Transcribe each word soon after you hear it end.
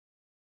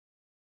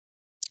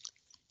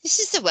This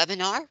is the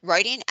webinar,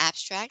 Writing an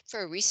Abstract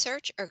for a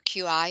Research or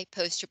QI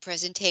Poster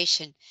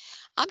Presentation.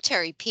 I'm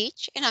Terry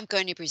Peach, and I'm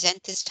going to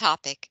present this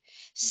topic.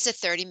 This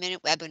is a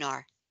 30-minute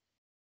webinar.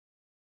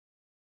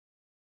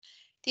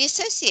 The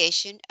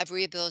Association of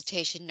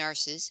Rehabilitation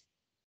Nurses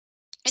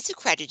is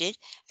accredited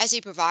as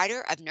a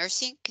provider of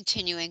nursing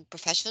continuing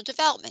professional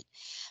development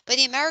by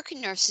the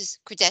American Nurses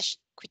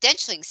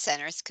Credentialing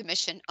Centers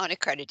Commission on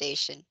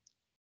Accreditation.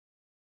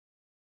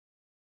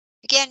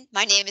 Again,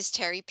 my name is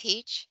Terry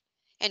Peach,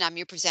 and I'm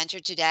your presenter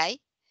today.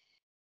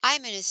 I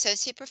am an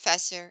associate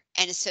professor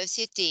and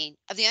associate dean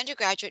of the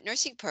undergraduate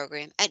nursing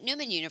program at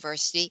Newman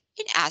University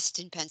in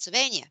Aston,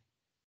 Pennsylvania.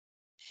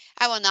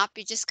 I will not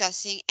be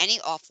discussing any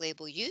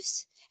off-label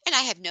use, and I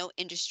have no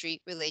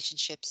industry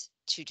relationships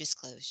to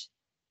disclose.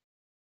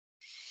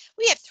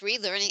 We have 3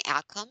 learning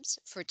outcomes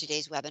for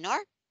today's webinar.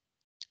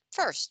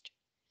 First,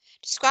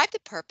 describe the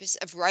purpose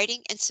of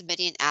writing and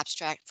submitting an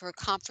abstract for a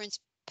conference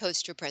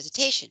poster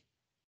presentation.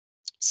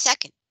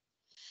 Second,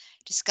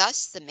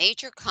 discuss the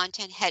major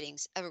content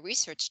headings of a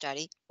research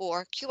study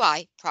or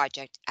QI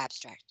project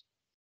abstract.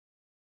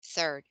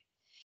 Third,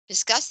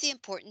 discuss the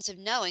importance of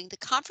knowing the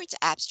conference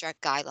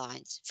abstract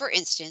guidelines. For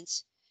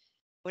instance,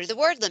 what are the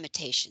word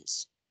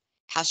limitations?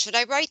 How should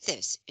I write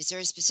this? Is there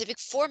a specific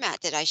format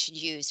that I should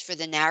use for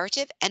the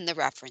narrative and the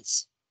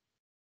reference?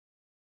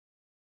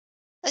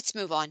 Let's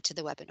move on to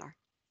the webinar.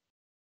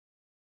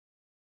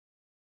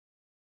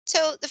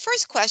 So the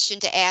first question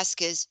to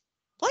ask is,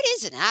 what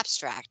is an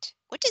abstract?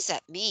 What does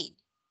that mean?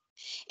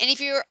 And if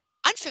you're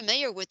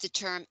unfamiliar with the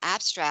term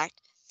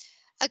abstract,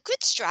 a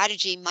good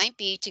strategy might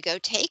be to go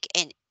take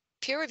an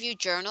peer-reviewed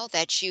journal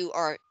that you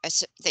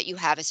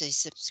have as a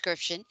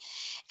subscription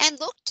and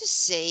look to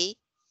see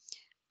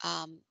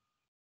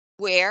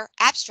where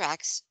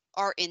abstracts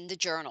are in the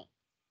journal.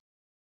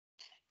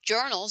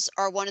 Journals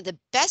are one of the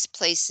best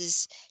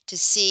places to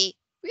see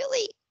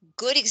really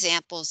good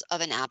examples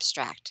of an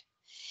abstract.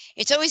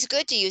 It's always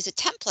good to use a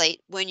template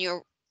when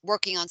you're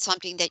working on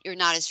something that you're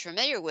not as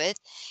familiar with,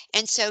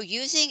 and so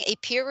using a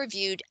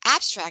peer-reviewed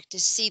abstract to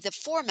see the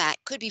format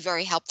could be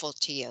very helpful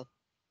to you.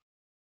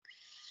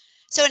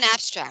 So an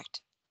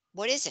abstract,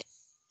 what is it?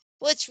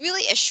 Well, it's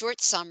really a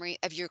short summary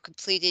of your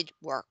completed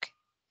work.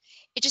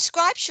 It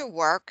describes your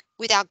work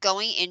without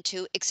going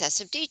into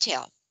excessive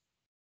detail.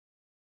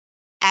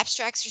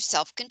 Abstracts are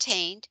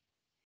self-contained.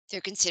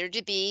 They're considered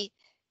to be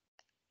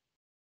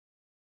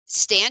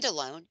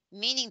standalone,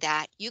 meaning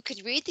that you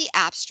could read the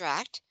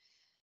abstract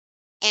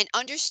and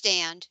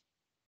understand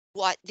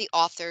what the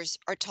authors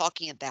are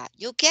talking about.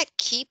 You'll get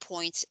key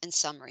points and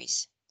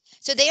summaries.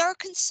 So they are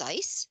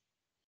concise.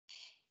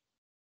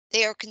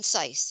 They are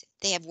concise.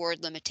 They have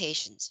word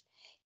limitations.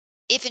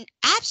 If an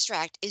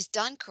abstract is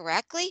done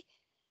correctly,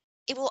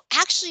 it will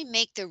actually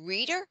make the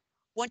reader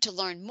want to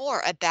learn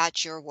more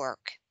about your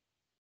work.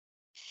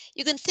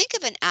 You can think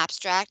of an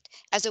abstract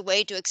as a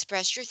way to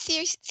express your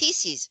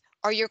thesis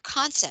or your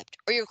concept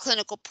or your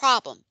clinical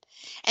problem,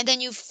 and then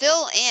you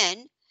fill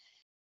in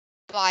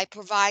by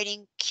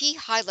providing key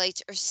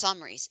highlights or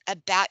summaries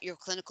about your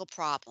clinical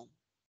problem.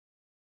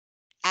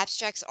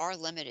 Abstracts are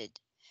limited.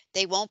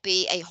 They won't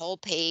be a whole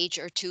page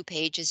or 2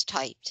 pages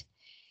typed.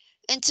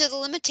 And so the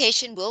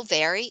limitation will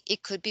vary.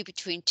 It could be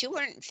between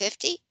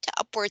 250 to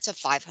upwards of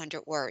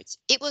 500 words.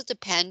 It will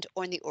depend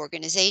on the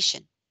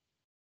organization.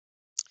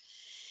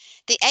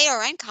 The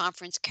ARN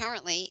conference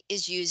currently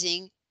is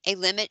using a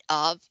limit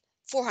of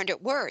 400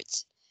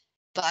 words,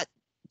 but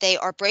they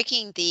are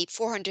breaking the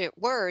 400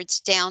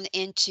 words down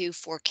into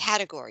 4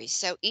 categories.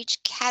 So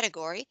each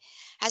category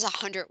has a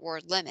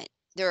 100-word limit.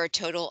 There are a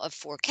total of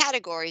 4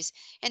 categories,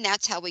 and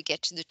that's how we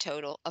get to the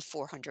total of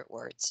 400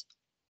 words.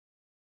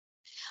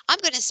 I'm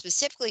going to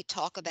specifically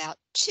talk about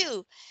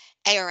 2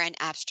 ARN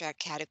abstract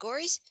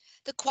categories,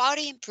 the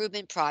Quality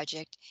Improvement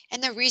Project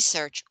and the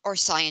Research or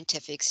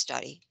Scientific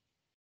Study.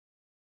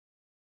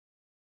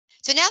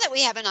 So now that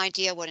we have an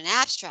idea what an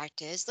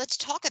abstract is, let's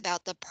talk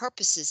about the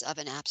purposes of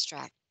an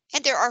abstract.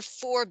 And there are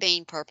 4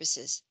 main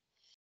purposes.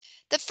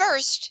 The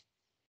first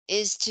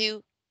is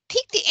to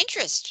pique the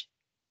interest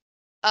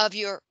of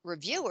your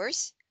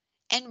reviewers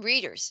and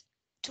readers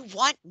to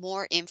want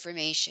more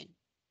information.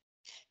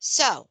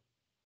 So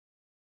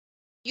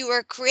you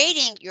are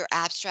creating your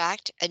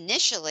abstract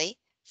initially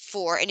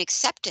for an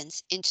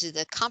acceptance into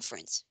the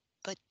conference,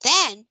 but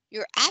then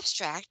your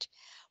abstract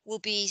will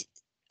be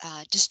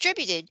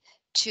distributed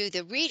to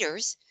the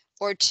readers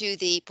or to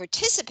the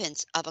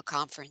participants of a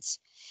conference.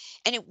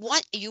 And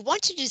you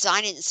want to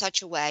design it in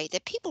such a way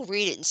that people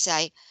read it and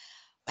say,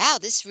 wow,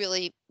 this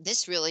really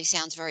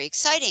sounds very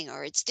exciting,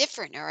 or it's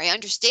different, or I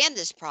understand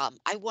this problem.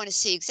 I want to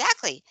see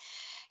exactly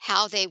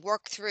how they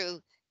work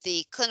through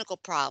the clinical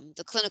problem,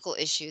 the clinical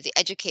issue, the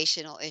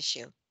educational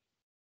issue.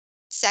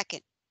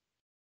 Second,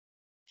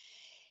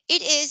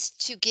 it is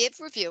to give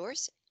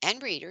reviewers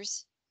and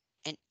readers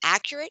an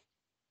accurate,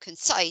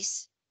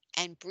 concise,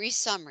 and brief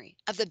summary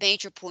of the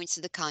major points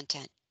of the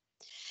content.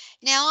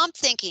 Now, I'm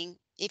thinking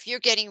if you're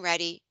getting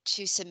ready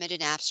to submit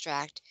an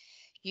abstract,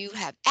 you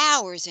have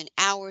hours and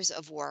hours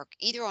of work,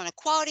 either on a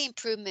quality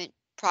improvement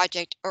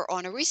project or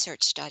on a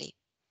research study.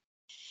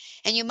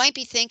 And you might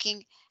be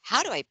thinking,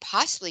 how do I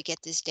possibly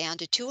get this down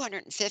to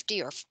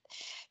 250 or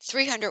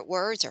 300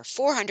 words or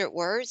 400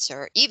 words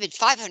or even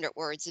 500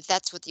 words if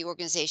that's what the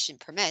organization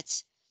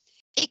permits?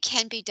 It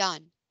can be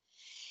done.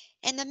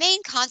 And the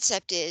main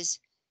concept is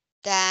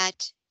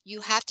that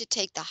you have to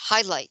take the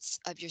highlights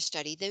of your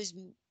study, those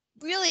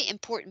really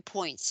important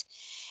points,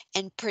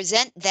 and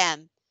present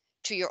them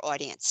to your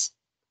audience.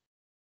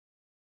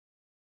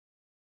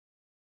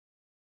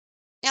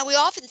 Now, we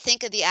often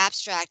think of the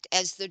abstract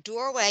as the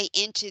doorway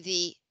into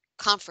the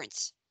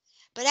conference,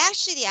 but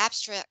actually the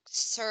abstract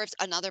serves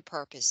another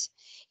purpose.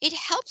 It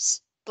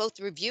helps both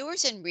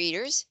reviewers and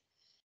readers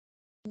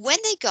when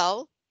they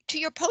go to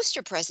your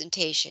poster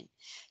presentation.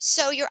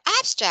 So your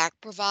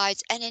abstract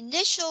provides an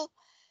initial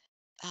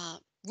uh,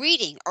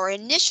 reading or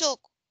initial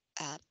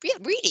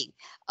reading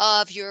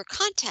of your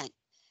content,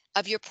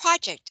 of your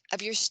project,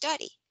 of your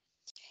study.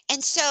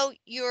 And so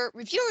your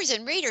reviewers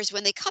and readers,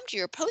 when they come to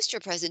your poster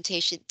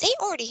presentation, they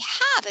already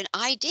have an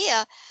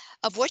idea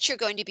of what you're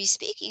going to be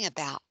speaking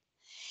about.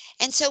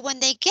 And so when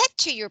they get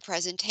to your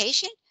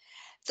presentation,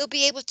 they'll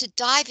be able to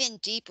dive in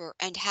deeper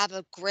and have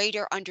a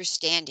greater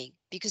understanding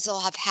because they'll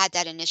have had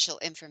that initial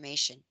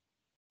information.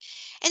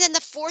 And then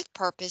the fourth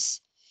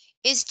purpose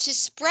is to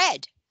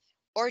spread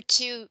or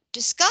to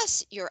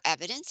discuss your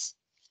evidence.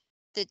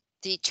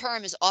 The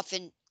term is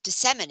often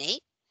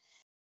disseminate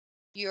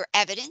your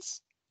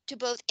evidence to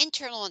both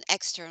internal and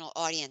external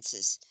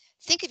audiences.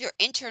 Think of your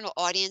internal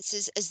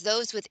audiences as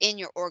those within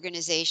your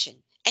organization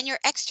and your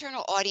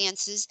external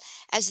audiences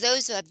as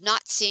those who have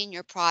not seen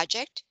your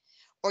project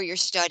or your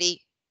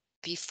study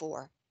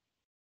before.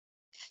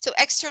 So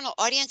external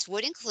audience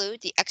would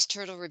include the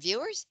external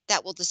reviewers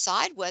that will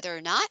decide whether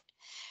or not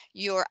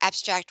your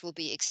abstract will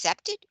be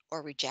accepted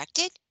or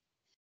rejected.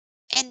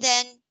 And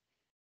then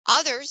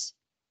others,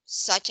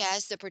 such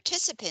as the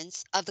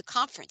participants of the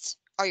conference,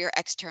 are your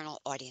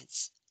external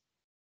audience.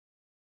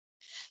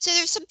 So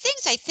there's some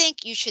things I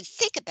think you should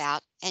think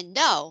about and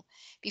know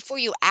before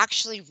you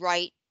actually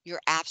write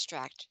your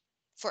abstract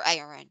for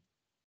ARN.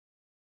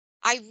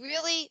 I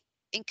really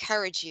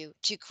encourage you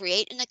to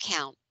create an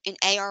account in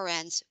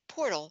ARN's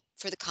portal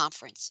for the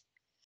conference.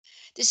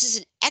 This is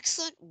an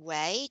excellent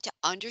way to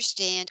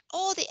understand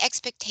all the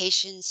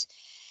expectations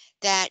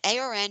that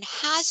ARN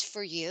has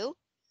for you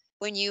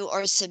when you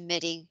are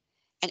submitting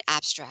an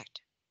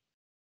abstract.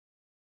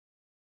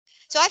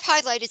 So I've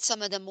highlighted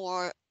some of the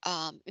more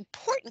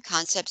important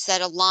concepts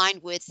that align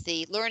with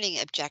the learning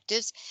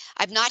objectives.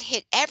 I've not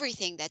hit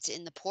everything that's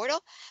in the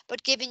portal,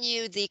 but given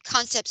you the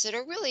concepts that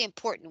are really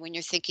important when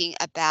you're thinking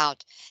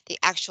about the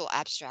actual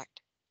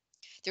abstract.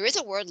 There is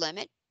a word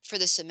limit for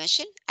the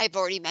submission. I've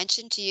already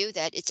mentioned to you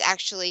that it's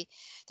actually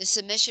the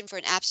submission for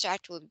an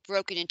abstract will be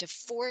broken into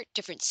 4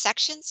 different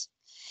sections.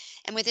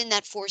 And within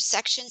that 4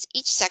 sections,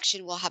 each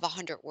section will have a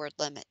 100-word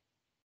limit.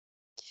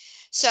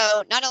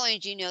 So not only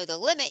do you know the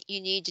limit,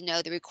 you need to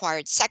know the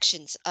required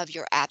sections of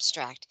your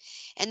abstract.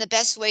 And the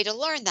best way to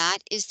learn that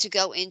is to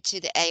go into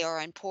the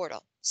ARN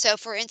portal. So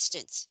for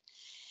instance,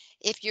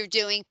 if you're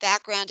doing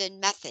background and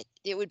method,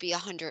 it would be a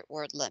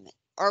 100-word limit.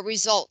 Or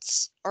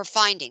results or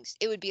findings,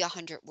 it would be a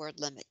 100-word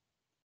limit.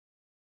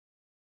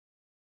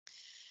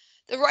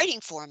 The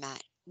writing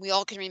format, we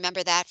all can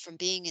remember that from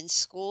being in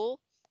school.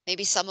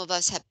 Maybe some of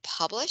us have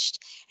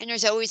published, and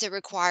there's always a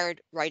required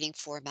writing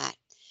format.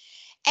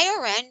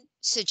 ARN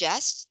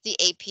suggests the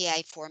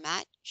APA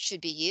format should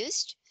be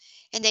used,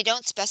 and they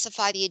don't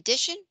specify the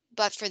edition,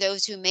 but for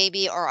those who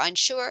maybe are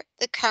unsure,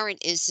 the current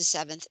is the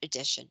 7th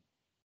edition.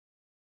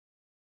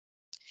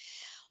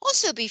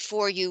 Also,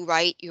 before you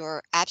write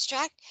your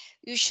abstract,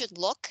 you should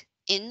look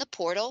in the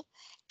portal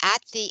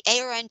at the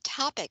ARN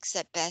topics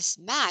that best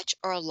match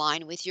or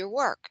align with your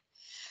work.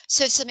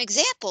 So some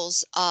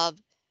examples of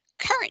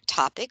current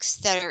topics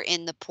that are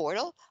in the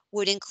portal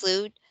would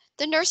include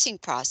the nursing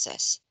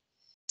process,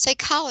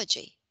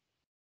 psychology,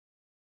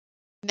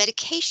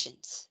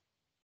 medications.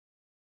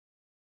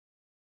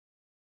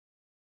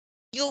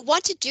 You'll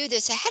want to do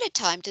this ahead of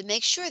time to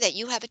make sure that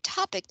you have a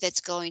topic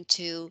that's going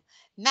to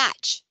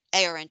match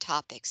ARN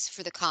topics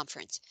for the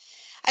conference.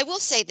 I will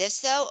say this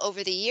though,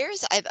 over the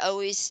years, I've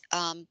always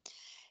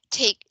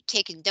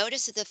taken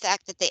notice of the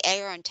fact that the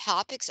ARN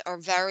topics are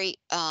very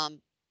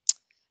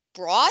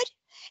broad.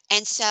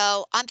 And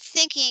so I'm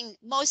thinking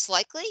most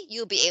likely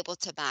you'll be able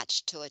to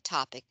match to a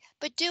topic,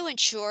 but do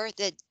ensure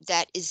that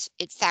that is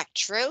in fact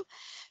true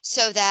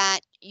so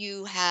that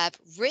you have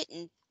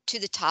written to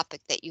the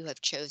topic that you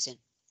have chosen.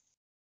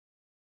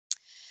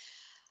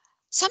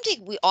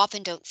 Something we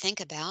often don't think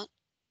about,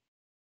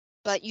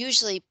 but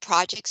usually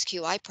projects,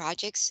 QI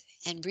projects,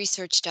 and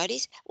research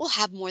studies will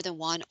have more than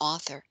one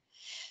author.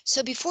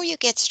 So before you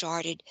get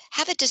started,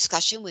 have a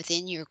discussion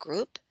within your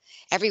group,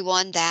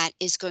 everyone that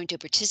is going to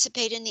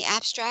participate in the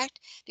abstract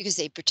because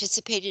they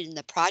participated in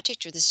the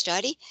project or the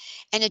study,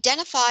 and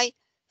identify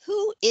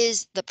who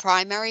is the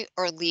primary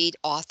or lead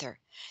author.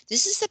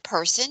 This is the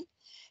person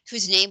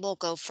whose name will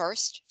go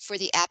first for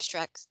the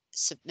abstract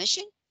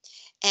submission,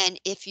 and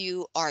if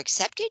you are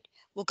accepted,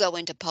 will go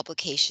into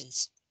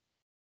publications.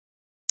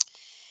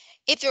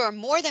 If there are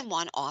more than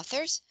one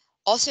authors,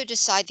 Also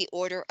decide the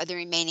order of the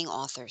remaining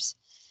authors.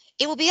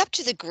 It will be up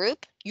to the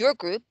group, your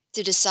group,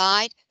 to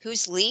decide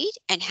who's lead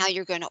and how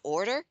you're going to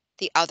order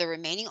the other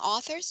remaining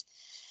authors.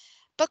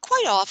 But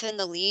quite often,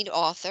 the lead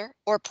author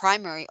or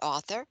primary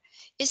author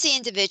is the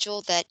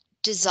individual that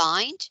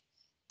designed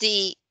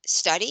the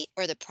study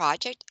or the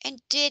project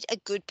and did a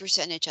good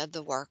percentage of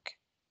the work.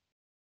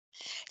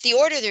 The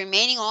order of the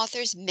remaining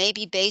authors may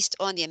be based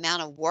on the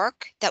amount of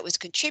work that was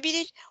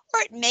contributed,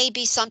 or it may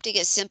be something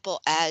as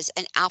simple as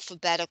an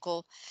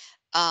alphabetical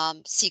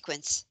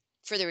sequence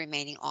for the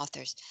remaining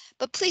authors.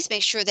 But please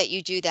make sure that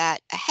you do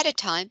that ahead of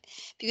time,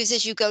 because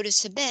as you go to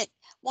submit,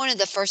 one of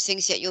the first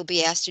things that you'll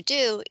be asked to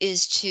do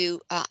is to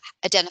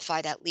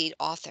identify that lead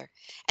author.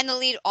 And the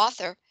lead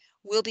author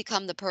will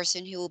become the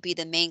person who will be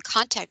the main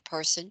contact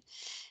person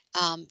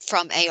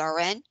from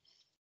ARN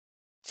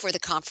for the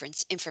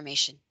conference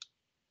information.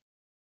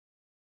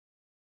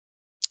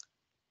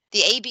 The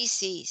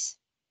ABCs.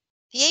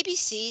 The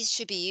ABCs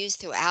should be used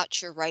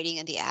throughout your writing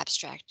in the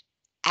abstract.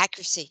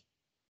 Accuracy,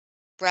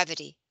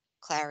 brevity,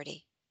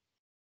 clarity.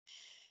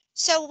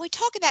 So when we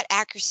talk about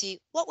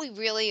accuracy, what we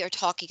really are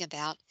talking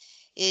about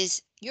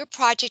is your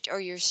project or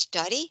your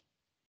study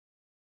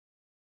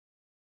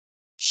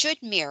should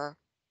mirror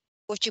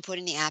what you put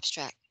in the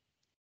abstract.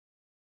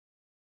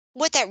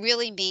 What that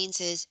really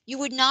means is you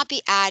would not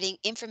be adding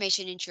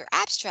information into your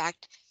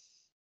abstract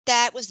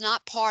that was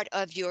not part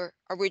of your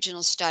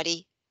original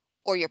study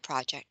or your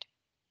project.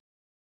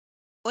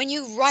 When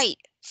you write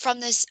from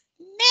this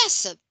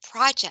massive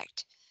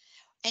project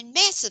and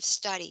massive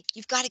study,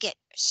 you've got to get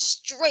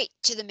straight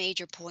to the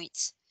major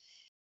points.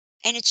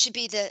 And it should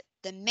be the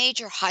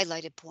major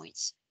highlighted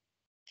points.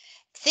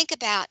 Think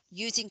about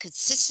using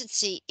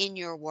consistency in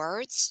your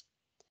words.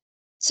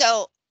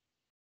 So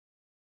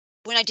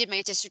when I did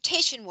my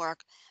dissertation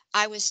work,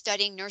 I was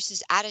studying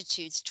nurses'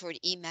 attitudes toward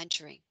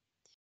e-mentoring.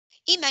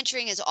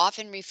 E-mentoring is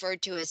often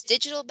referred to as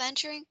digital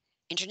mentoring,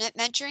 internet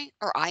mentoring,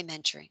 or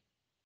I-mentoring.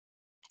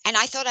 And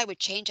I thought I would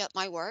change up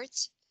my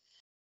words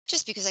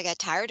just because I got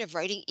tired of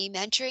writing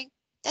e-mentoring.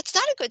 That's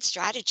not a good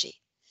strategy.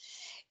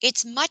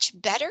 It's much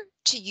better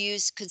to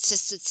use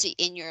consistency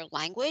in your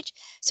language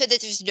so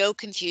that there's no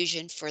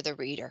confusion for the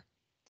reader.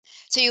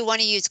 So you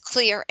want to use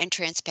clear and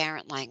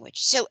transparent language.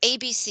 So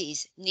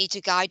ABCs need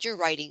to guide your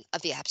writing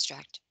of the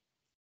abstract.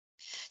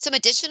 Some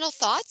additional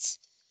thoughts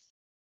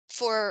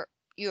for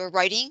your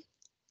writing.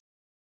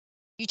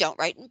 You don't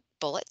write in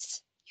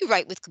bullets. You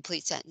write with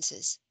complete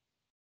sentences.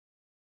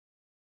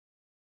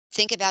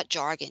 Think about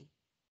jargon.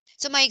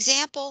 So my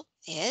example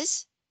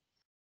is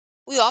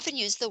we often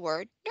use the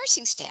word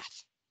nursing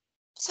staff.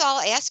 So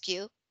I'll ask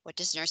you, what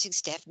does nursing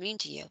staff mean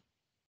to you?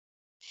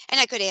 And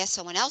I could ask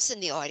someone else in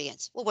the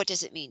audience, well, what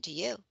does it mean to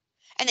you?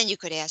 And then you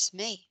could ask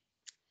me.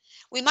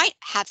 We might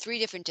have 3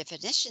 different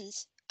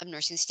definitions of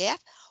nursing staff,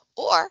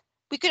 or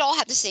we could all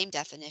have the same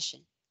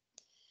definition.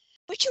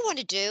 What you want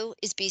to do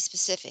is be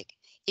specific.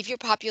 If your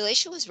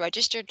population was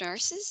registered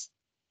nurses,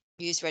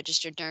 use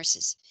registered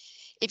nurses.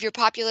 If your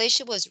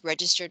population was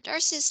registered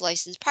nurses,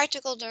 licensed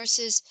practical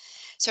nurses,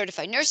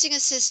 certified nursing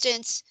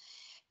assistants,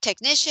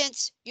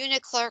 technicians,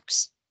 unit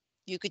clerks,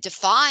 you could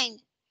define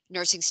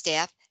nursing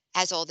staff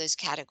as all those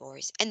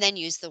categories and then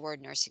use the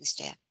word nursing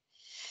staff.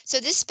 So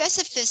this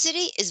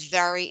specificity is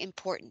very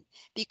important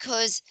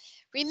because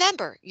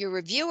remember, your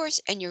reviewers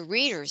and your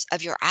readers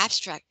of your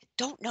abstract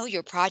don't know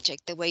your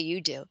project the way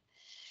you do.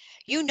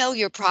 You know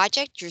your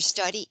project, your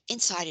study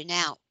inside and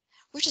out.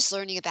 We're just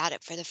learning about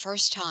it for the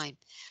first time.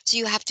 So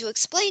you have to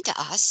explain to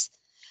us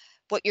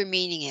what your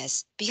meaning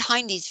is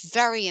behind these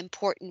very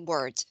important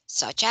words,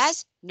 such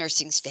as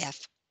nursing staff.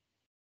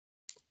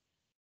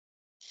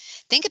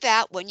 Think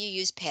about when you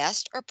use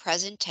past or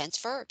present tense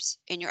verbs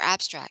in your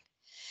abstract.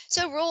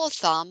 So rule of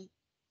thumb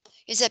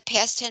is that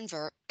past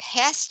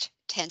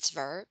tense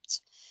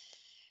verbs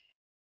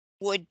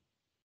would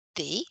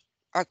be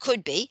or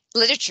could be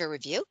literature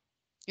review,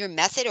 your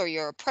method or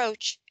your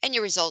approach, and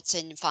your results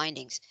and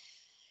findings.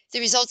 The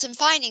results and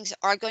findings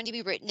are going to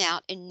be written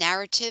out in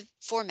narrative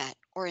format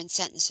or in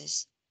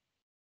sentences.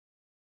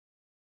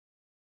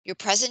 Your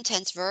present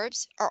tense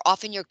verbs are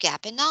often your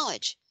gap in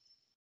knowledge.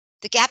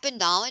 The gap in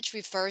knowledge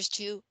refers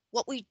to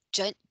what we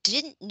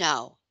didn't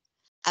know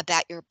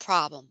about your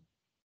problem,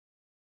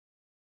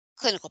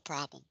 clinical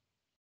problem.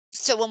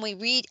 So when we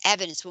read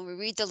evidence, when we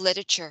read the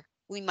literature,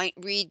 we might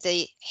read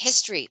the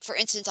history. For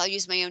instance, I'll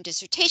use my own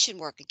dissertation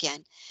work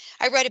again.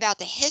 I read about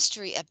the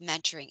history of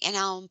mentoring and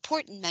how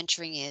important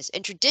mentoring is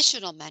and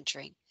traditional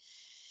mentoring.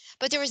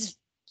 But there was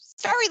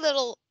very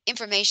little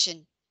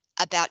information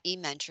about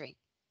e-mentoring.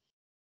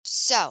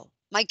 So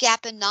my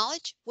gap in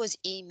knowledge was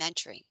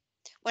e-mentoring.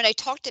 When I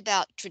talked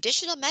about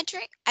traditional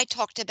mentoring, I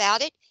talked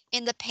about it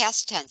in the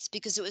past tense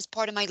because it was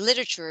part of my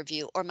literature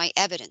review or my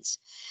evidence.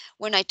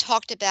 When I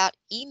talked about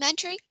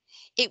e-mentoring,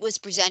 it was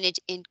presented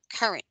in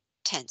current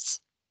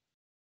tense.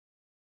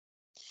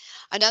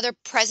 Another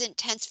present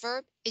tense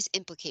verb is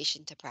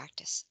implication to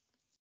practice.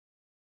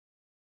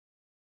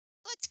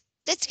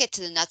 Let's get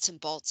to the nuts and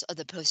bolts of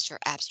the poster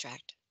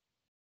abstract.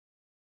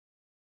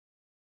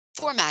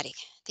 Formatting,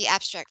 the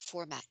abstract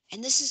format.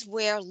 And this is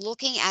where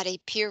looking at a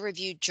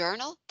peer-reviewed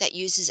journal that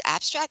uses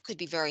abstract could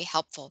be very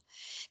helpful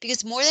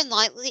because more than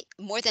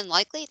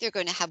likely they're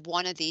going to have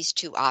one of these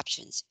two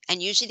options.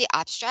 And usually the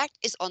abstract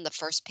is on the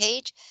first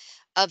page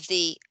of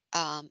the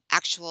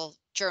actual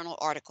journal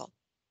article.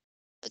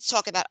 Let's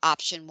talk about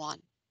option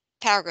one,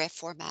 paragraph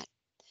format.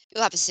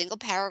 You'll have a single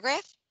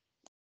paragraph,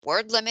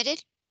 word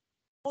limited.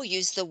 We'll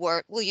use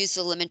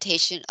the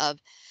limitation of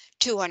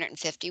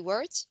 250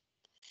 words.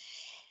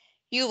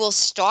 You will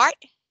start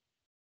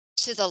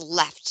to the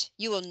left.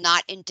 You will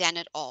not indent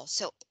at all.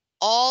 So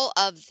all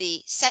of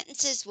the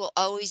sentences will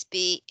always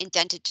be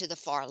indented to the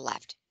far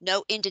left.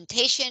 No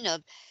indentation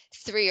of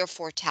 3 or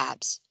 4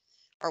 tabs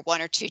or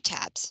 1 or 2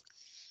 tabs.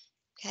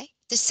 Okay.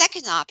 The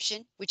second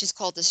option, which is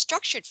called the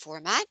structured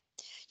format,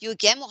 you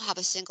again will have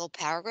a single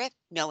paragraph,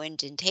 no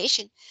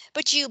indentation,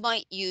 but you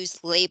might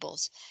use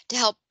labels to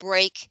help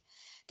break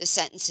the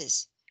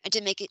sentences and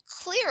to make it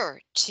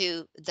clearer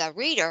to the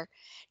reader.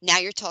 Now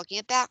you're talking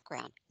about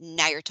background.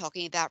 Now you're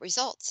talking about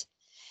results.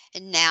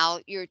 And now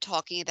you're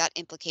talking about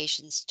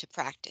implications to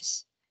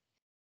practice.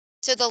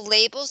 So the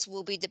labels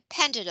will be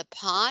dependent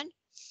upon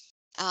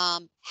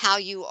how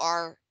you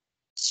are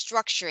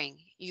structuring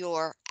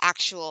your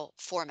actual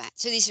format.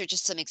 So these are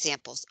just some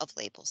examples of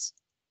labels.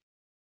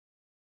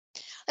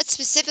 Let's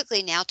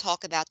specifically now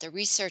talk about the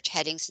research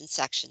headings and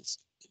sections.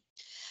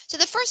 So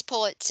the first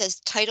bullet says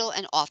title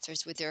and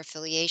authors with their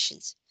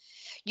affiliations.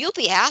 You'll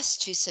be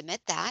asked to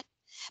submit that,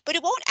 but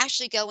it won't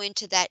actually go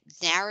into that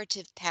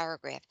narrative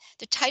paragraph.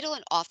 The title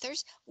and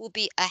authors will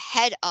be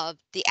ahead of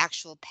the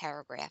actual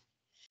paragraph.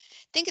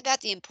 Think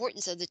about the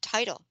importance of the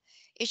title.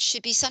 It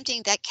should be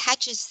something that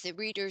catches the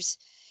reader's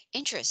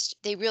interest.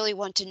 They really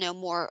want to know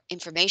more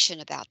information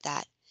about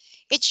that.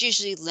 It's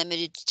usually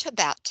limited to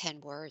about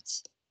 10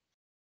 words.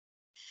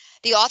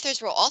 The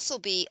authors will also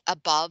be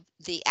above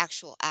the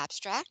actual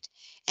abstract,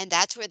 and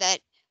that's where that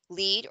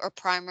lead or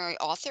primary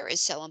author is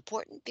so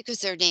important because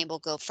their name will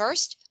go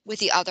first with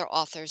the other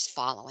authors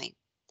following.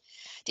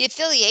 The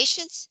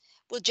affiliations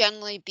will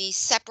generally be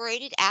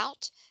separated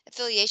out.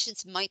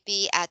 Affiliations might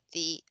be at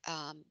the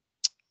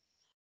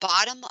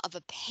bottom of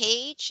a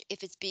page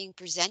if it's being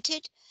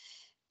presented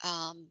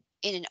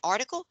in an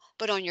article,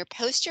 but on your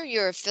poster,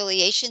 your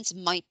affiliations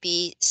might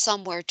be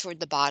somewhere toward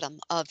the bottom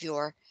of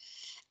your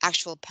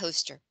actual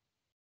poster.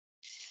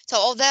 So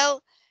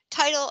although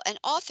title and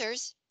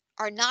authors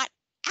are not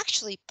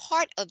actually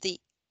part of the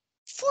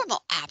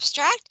formal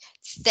abstract,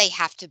 they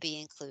have to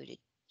be included.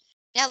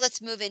 Now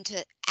let's move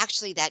into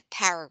actually that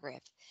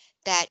paragraph,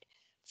 that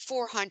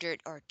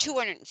 400 or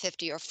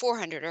 250 or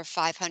 400 or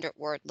 500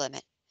 word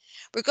limit.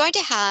 We're going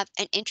to have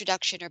an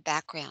introduction or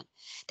background.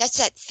 That's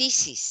that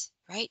thesis,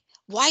 right?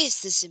 Why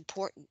is this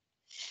important?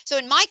 So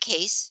in my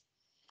case,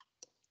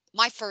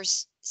 my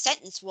first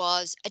sentence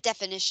was a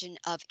definition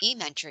of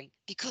e-mentoring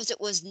because it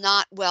was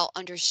not well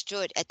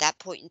understood at that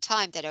point in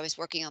time that I was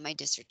working on my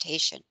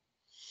dissertation.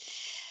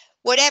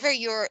 Whatever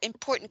your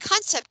important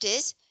concept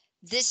is,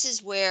 this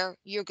is where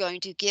you're going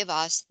to give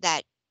us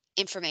that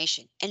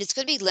information, and it's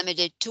going to be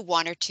limited to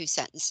 1 or 2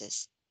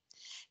 sentences.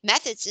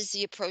 Methods is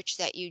the approach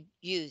that you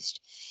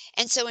used.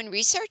 And so in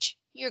research,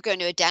 you're going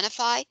to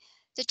identify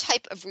the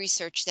type of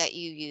research that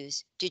you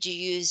use. Did you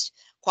use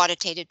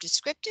quantitative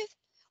descriptive?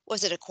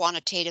 Was it a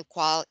quantitative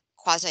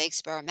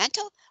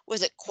quasi-experimental?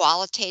 Was it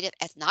qualitative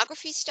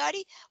ethnography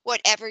study?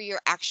 Whatever your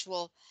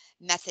actual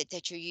method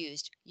that you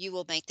used, you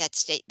will make that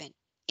statement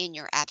in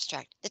your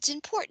abstract. That's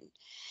important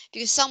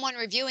because someone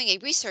reviewing a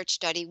research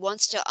study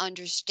wants to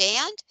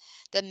understand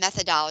the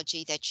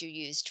methodology that you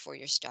used for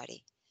your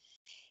study.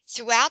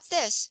 Throughout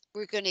this,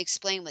 we're going to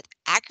explain with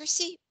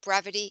accuracy,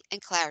 brevity,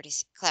 and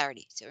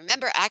clarity. So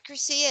remember,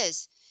 accuracy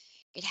is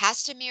it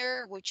has to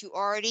mirror what you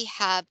already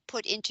have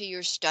put into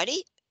your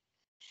study.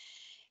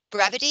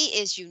 Brevity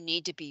is you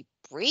need to be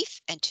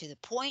brief and to the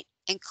point,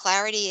 and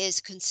clarity is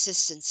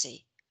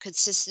consistency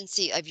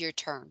of your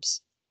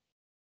terms.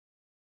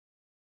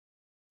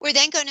 We're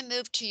then going to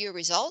move to your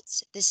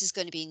results. This is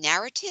going to be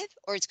narrative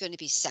or it's going to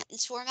be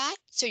sentence format.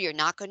 So you're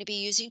not going to be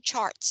using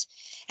charts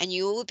and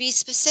you will be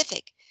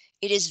specific.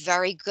 It is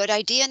very good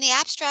idea in the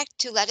abstract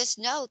to let us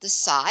know the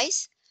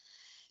size.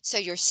 So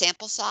your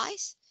sample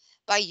size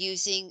by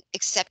using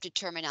accepted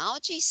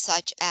terminology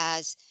such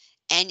as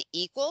N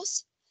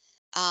equals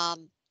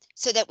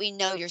so that we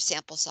know your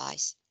sample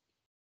size.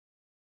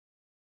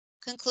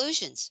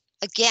 Conclusions.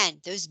 Again,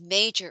 those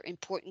major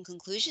important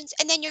conclusions,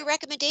 and then your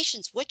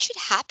recommendations. What should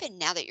happen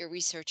now that your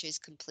research is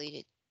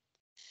completed?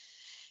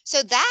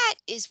 So that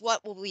is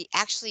what will be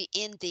actually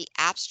in the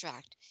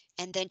abstract.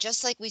 And then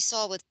just like we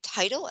saw with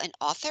title and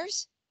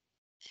authors,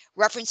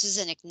 references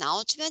and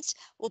acknowledgments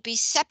will be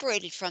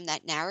separated from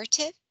that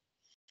narrative.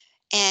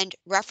 And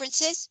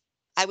references,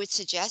 I would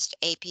suggest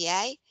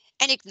APA,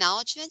 and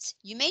acknowledgments,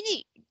 you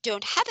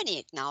don't have any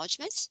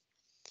acknowledgments,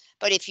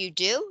 but if you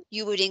do,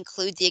 you would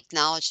include the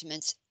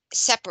acknowledgments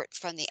separate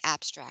from the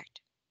abstract.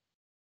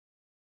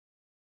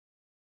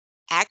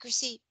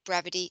 Accuracy,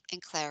 brevity,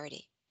 and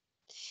clarity.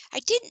 I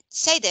didn't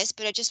say this,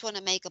 but I just want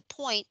to make a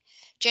point.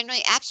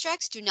 Generally,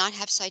 abstracts do not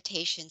have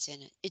citations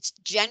in it. It's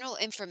general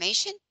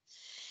information.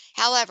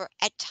 However,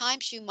 at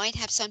times you might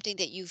have something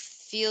that you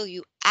feel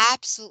you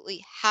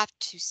absolutely have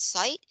to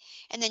cite,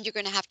 and then you're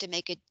going to have to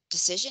make a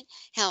decision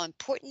how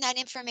important that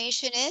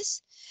information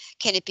is.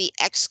 Can it be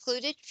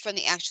excluded from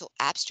the actual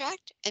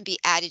abstract and be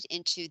added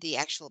into the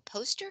actual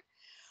poster?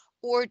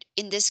 Or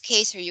in this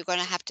case, are you going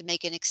to have to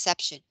make an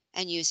exception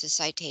and use a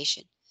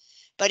citation?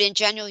 But in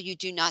general, you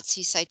do not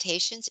see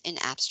citations in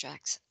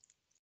abstracts.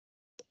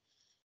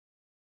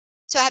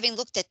 So having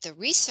looked at the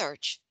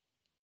research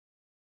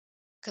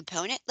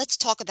component, let's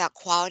talk about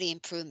quality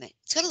improvement.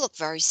 It's going to look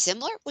very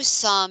similar with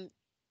some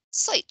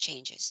slight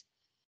changes.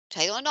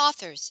 Title and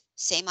authors,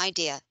 same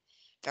idea.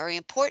 Very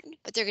important,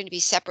 but they're going to be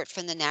separate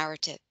from the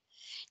narrative.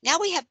 Now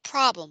we have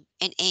problem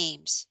and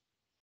aims.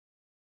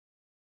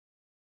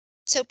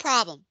 So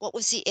problem, what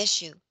was the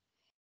issue?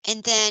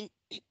 And then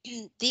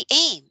the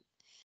aim.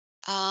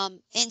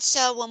 And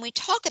so when we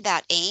talk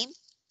about aim,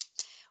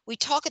 we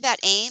talk about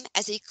aim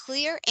as a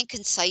clear and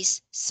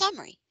concise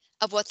summary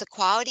of what the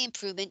quality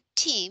improvement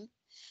team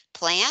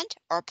planned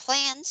or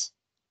plans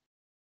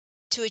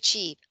to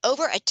achieve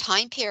over a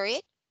time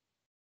period,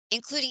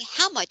 including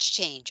how much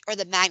change or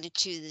the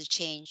magnitude of the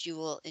change you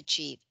will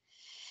achieve.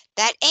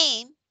 That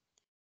aim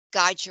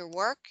guides your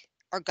work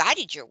or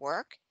guided your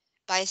work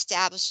by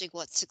establishing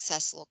what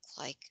success looks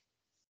like.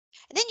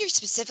 And then you're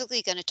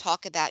specifically going to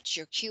talk about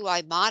your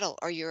QI model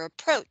or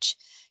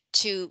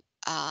to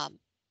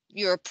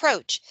your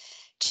approach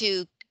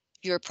to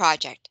your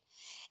project.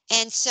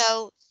 And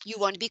so you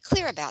want to be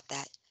clear about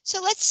that.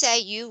 So let's say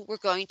you were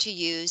going to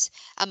use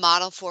a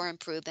model for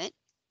improvement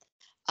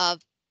of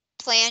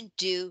Plan,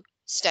 Do,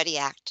 Study,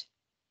 Act.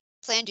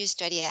 Plan, Do,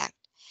 Study, Act.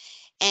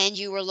 And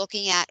you were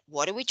looking at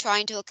what are we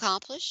trying to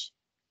accomplish?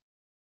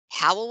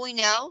 How will we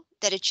know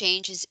that a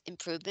change is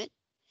improvement?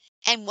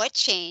 And what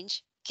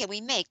change can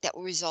we make that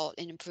will result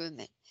in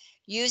improvement?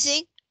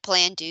 Using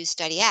Plan, Do,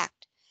 Study,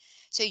 Act.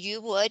 So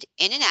you would,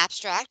 in an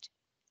abstract,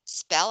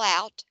 spell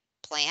out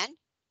Plan,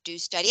 Do,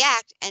 Study,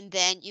 Act, and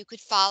then you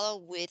could follow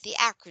with the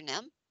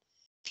acronym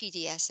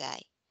PDSA.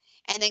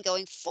 And then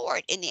going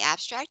forward in the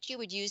abstract, you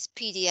would use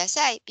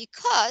PDSA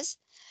because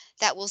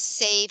that will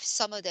save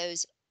some of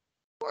those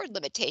word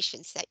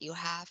limitations that you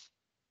have.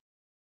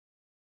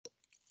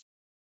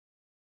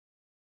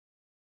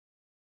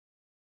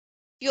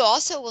 You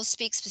also will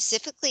speak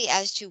specifically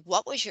as to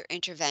what was your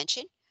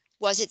intervention.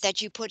 Was it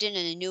that you put in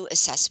a new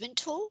assessment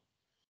tool?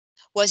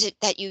 Was it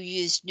that you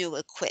used new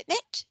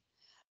equipment?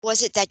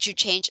 Was it that you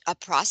changed a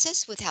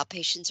process with how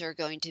patients are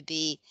going to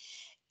be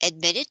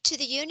admitted to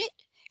the unit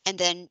and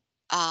then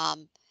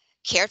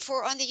cared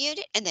for on the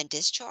unit and then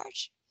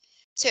discharged?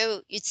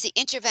 So it's the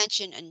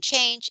intervention and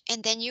change,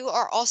 and then you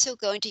are also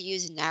going to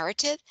use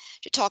narrative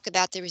to talk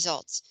about the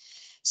results.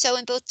 So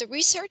in both the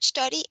research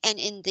study and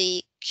in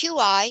the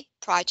QI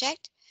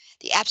project,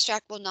 the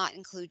abstract will not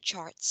include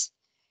charts.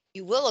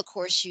 You will, of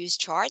course, use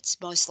charts,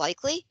 most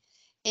likely,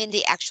 in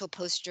the actual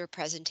poster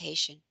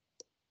presentation.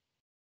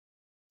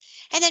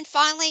 And then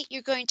finally,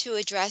 you're going to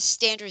address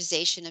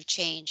standardization of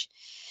change.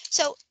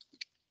 So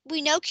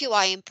we know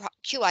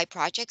QI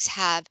projects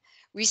have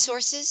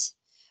resources.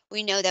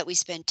 We know that we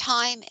spend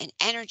time and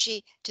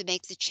energy to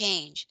make the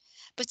change.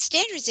 But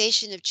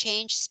standardization of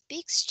change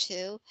speaks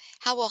to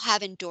how we'll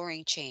have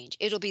enduring change.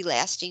 It'll be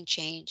lasting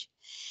change.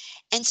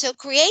 And so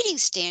creating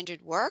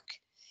standard work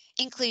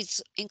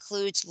includes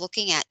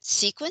looking at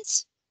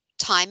sequence,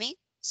 timing,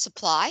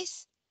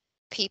 supplies,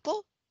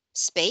 people,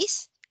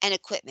 space, and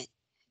equipment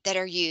that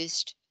are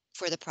used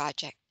for the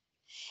project.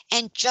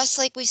 And just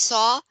like we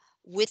saw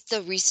with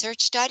the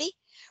research study,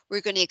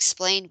 we're going to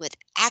explain with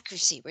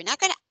accuracy. We're not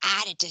going to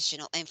add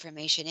additional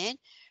information in.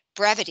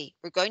 Brevity,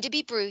 we're going to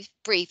be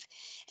brief,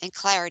 and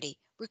clarity,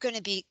 we're going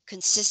to be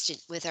consistent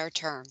with our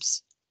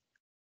terms.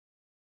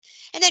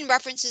 And then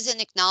references and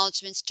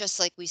acknowledgments,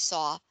 just like we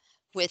saw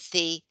with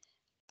the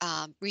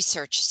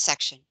research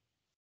section.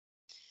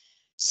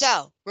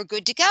 So we're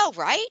good to go,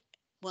 right?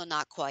 Well,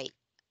 not quite.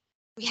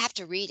 We have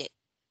to read it.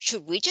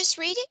 Should we just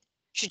read it?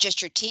 Should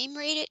just your team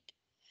read it?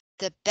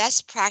 The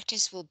best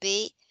practice will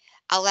be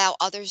allow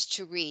others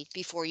to read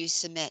before you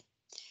submit.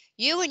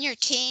 You and your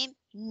team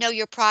know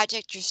your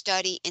project, your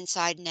study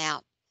inside and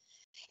out.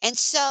 And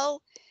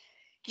so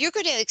you're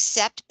going to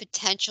accept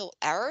potential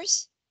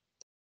errors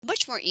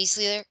much more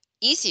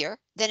easier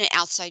than an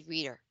outside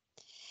reader.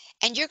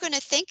 And you're going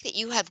to think that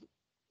you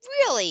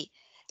really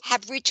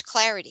have reached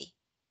clarity.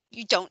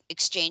 You don't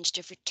exchange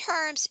different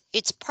terms.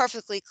 It's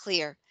perfectly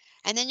clear.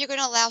 And then you're going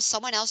to allow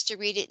someone else to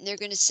read it and they're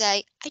going to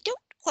say, I don't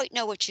quite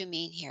know what you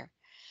mean here.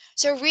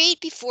 So read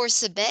before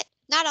submit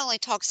not only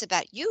talks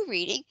about you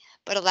reading,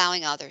 but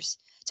allowing others.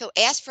 So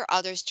ask for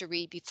others to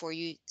read before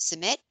you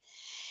submit.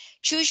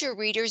 Choose your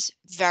readers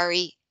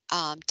very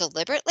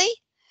deliberately.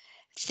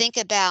 Think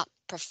about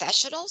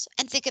professionals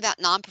and think about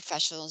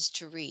non-professionals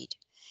to read.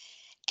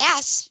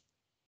 Ask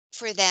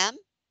for them,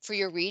 for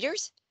your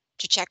readers,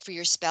 to check for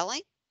your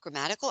spelling,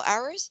 grammatical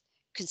errors,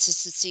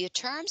 consistency of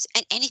terms,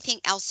 and anything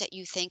else that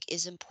you think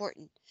is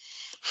important.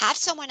 Have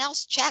someone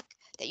else check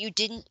that you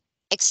didn't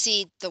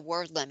exceed the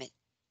word limit.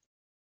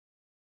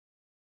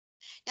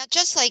 Now,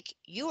 just like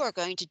you are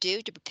going to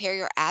do to prepare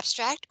your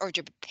abstract or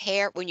to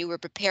prepare when you were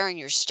preparing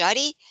your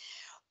study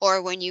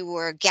or when you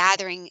were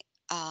gathering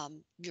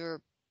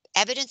your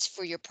evidence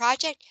for your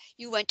project,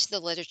 you went to the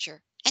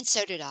literature, and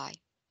so did I.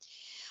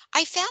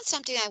 I found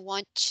something I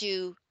want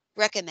to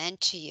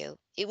recommend to you.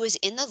 It was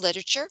in the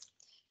literature,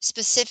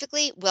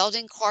 specifically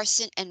Weldon,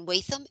 Carson, and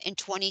Watham in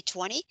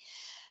 2020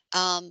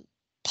 um,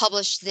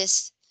 published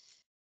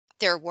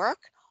their work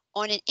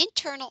on an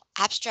internal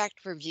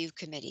abstract review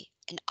committee,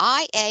 an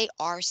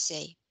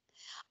IARC.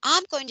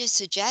 I'm going to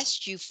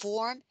suggest you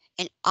form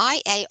an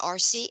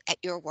IARC at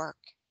your work.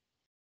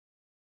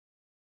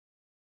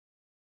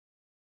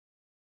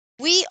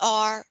 We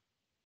are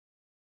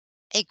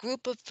a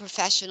group of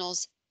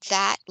professionals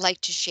that like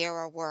to share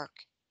our work.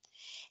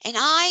 And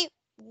I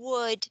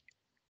would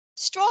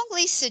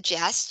strongly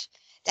suggest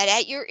that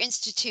at your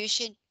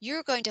institution,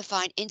 you're going to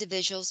find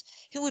individuals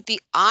who would be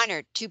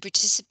honored to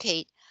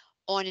participate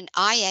on an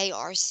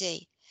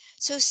IARC.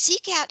 So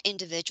seek out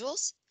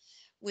individuals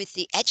with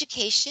the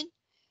education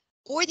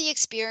or the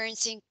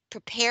experiencing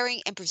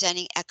preparing and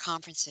presenting at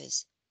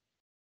conferences.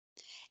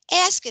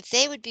 Ask if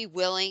they would be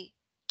willing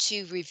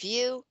to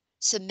review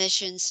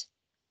submissions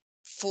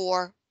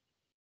for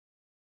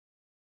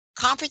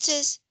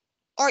conferences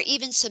or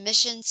even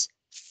submissions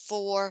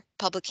for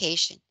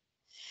publication.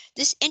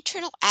 This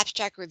internal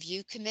abstract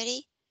review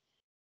committee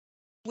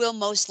will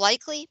most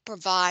likely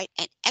provide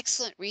an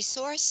excellent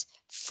resource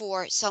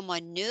for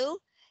someone new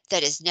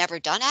that has never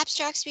done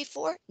abstracts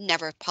before,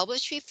 never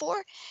published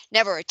before,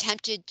 never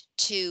attempted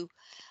to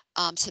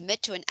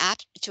submit to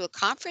to a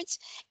conference,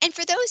 and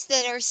for those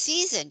that are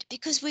seasoned,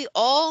 because we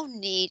all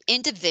need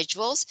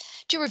individuals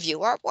to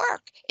review our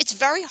work. It's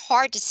very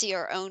hard to see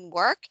our own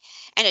work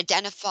and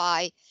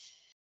identify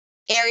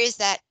areas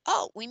that,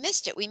 oh, we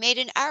missed it, we made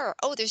an error,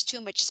 oh, there's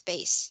too much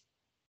space.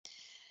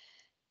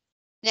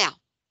 Now,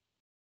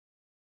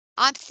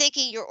 I'm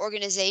thinking your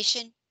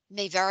organization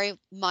may very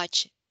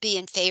much be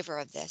in favor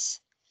of this.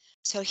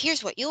 So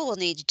here's what you will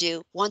need to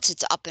do once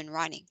it's up and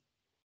running.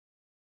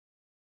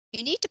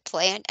 You need to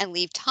plan and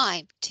leave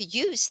time to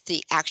use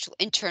the actual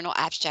internal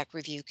abstract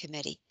review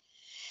committee.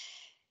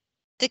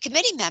 The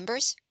committee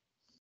members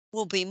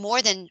will be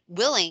more than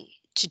willing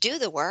to do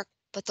the work,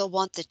 but they'll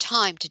want the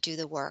time to do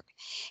the work.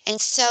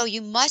 And so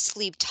you must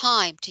leave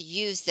time to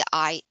use the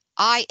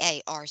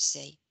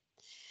IARC.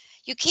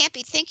 You can't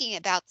be thinking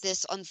about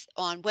this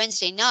on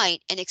Wednesday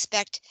night and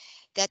expect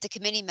that the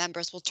committee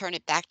members will turn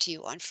it back to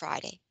you on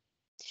Friday.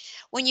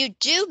 When you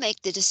do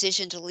make the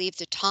decision to leave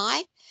the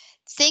time,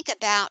 think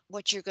about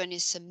what you're going to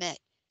submit.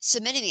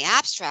 Submitting the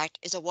abstract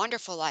is a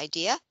wonderful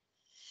idea,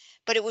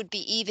 but it would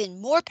be even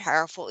more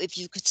powerful if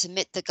you could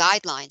submit the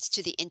guidelines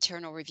to the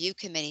internal review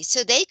committee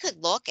so they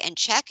could look and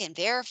check and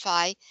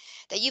verify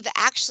that you've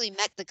actually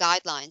met the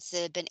guidelines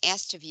that have been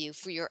asked of you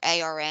for your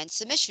ARN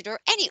submission or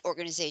any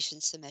organization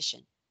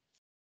submission.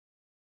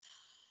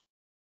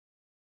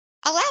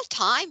 Allow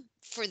time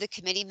for the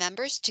committee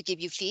members to give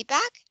you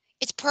feedback.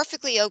 It's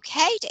perfectly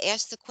okay to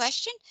ask the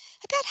question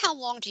about how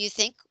long do you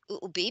think it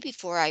will be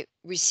before I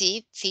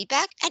receive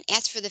feedback, and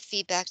ask for the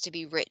feedback to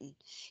be written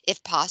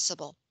if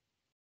possible.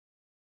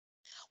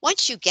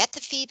 Once you get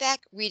the feedback,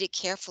 read it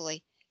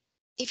carefully.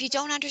 If you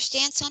don't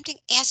understand something,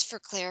 ask for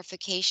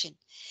clarification.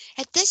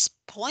 At this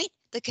point,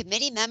 the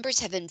committee members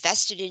have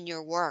invested in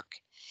your work,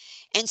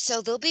 and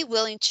so they'll be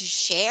willing to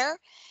share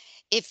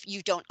if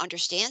you don't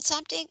understand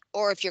something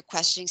or if you're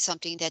questioning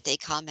something that they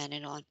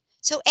commented on.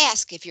 So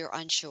ask if you're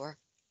unsure.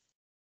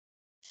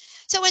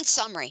 So in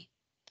summary,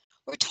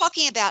 we're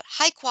talking about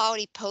high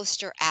quality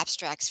poster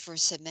abstracts for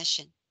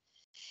submission.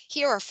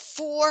 Here are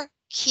 4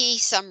 key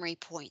summary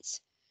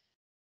points.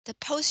 The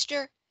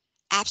poster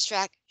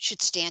abstract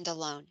should stand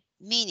alone,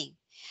 meaning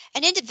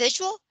an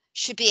individual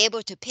should be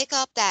able to pick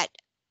up that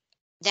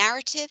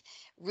narrative,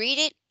 read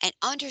it, and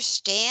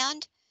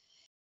understand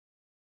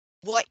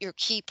what your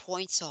key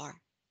points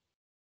are.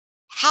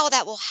 How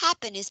that will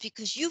happen is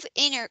because you've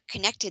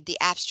interconnected the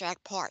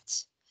abstract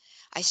parts.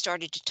 I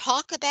started to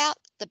talk about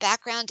the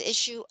background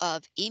issue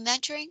of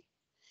e-mentoring.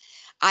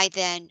 I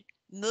then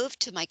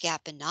moved to my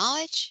gap in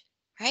knowledge,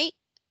 right?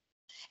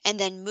 And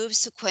then moved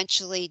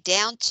sequentially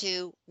down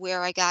to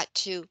where I got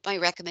to my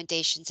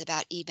recommendations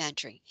about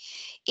e-mentoring.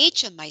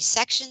 Each of my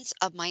sections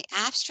of my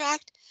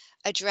abstract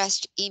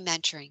addressed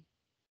e-mentoring.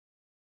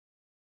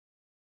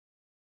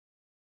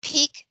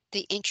 Pique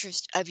the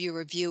interest of your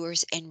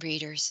reviewers and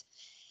readers.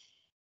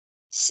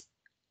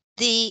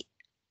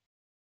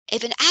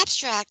 If an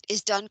abstract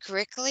is done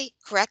correctly,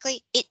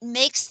 it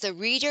makes the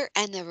reader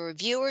and the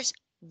reviewers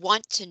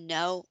want to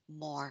know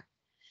more.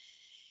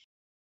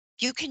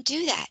 You can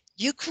do that.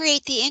 You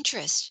create the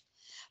interest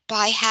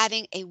by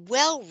having a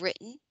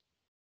well-written,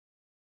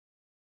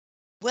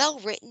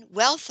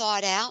 well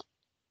thought out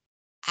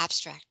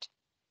abstract.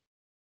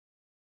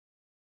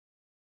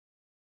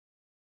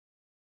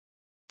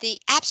 The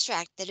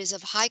abstract that is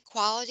of high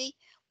quality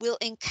will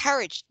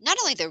encourage not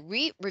only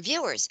the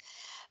reviewers,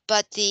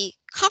 but the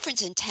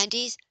conference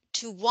attendees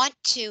to want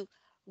to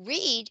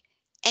read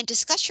and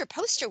discuss your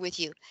poster with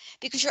you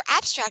because your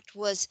abstract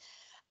was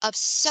of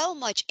so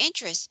much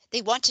interest.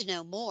 They want to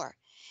know more.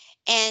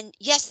 And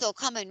yes, they'll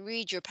come and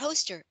read your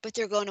poster, but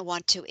they're going to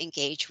want to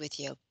engage with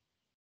you.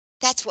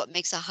 That's what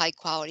makes a high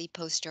quality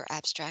poster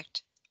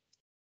abstract.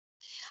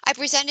 I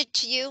presented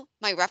to you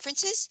my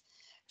references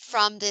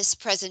from this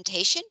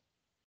presentation.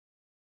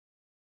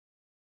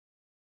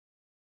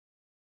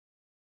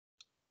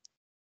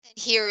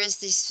 Here is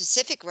the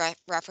specific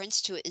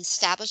reference to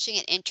establishing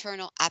an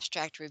internal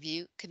abstract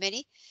review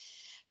committee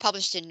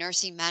published in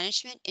Nursing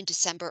Management in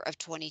December of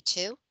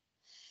 22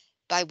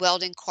 by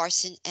Weldon,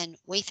 Carson, and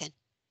Wathan.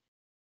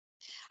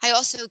 I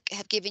also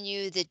have given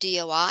you the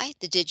DOI,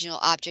 the Digital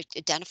Object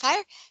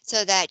Identifier,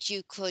 so that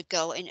you could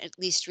go and at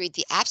least read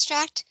the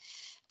abstract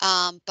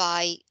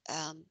by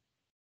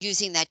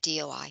using that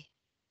DOI.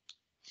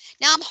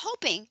 Now, I'm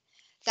hoping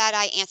that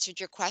I answered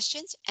your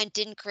questions and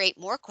didn't create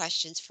more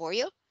questions for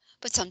you,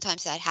 but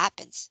sometimes that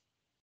happens.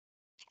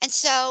 And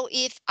so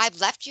if I've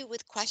left you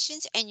with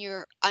questions and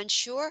you're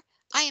unsure,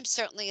 I am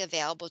certainly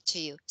available to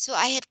you. So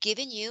I have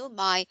given you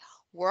my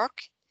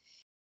work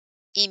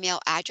email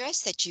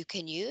address that you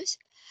can use.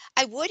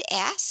 I would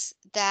ask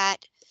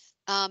that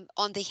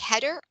on the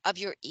header of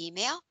your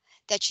email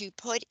that you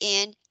put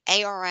in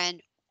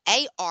ARN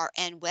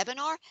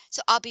webinar,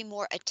 so I'll be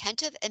more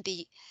attentive and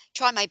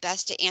try my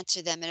best to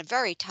answer them in a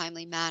very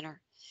timely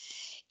manner.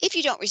 If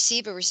you don't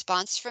receive a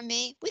response from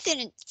me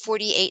within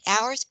 48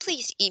 hours,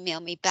 please email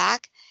me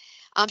back.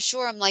 I'm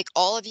sure I'm like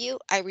all of you.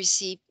 I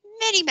receive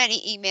many,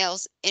 many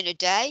emails in a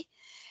day.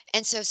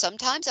 And so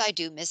sometimes I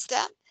do miss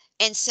them.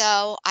 And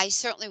so I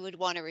certainly would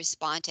want to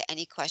respond to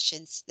any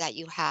questions that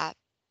you have.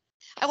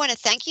 I want to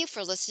thank you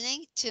for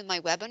listening to my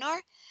webinar.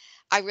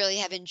 I really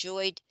have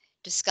enjoyed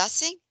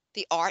discussing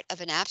the art of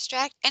an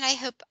abstract, and I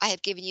hope I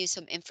have given you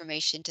some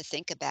information to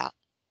think about.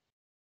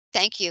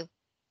 Thank you.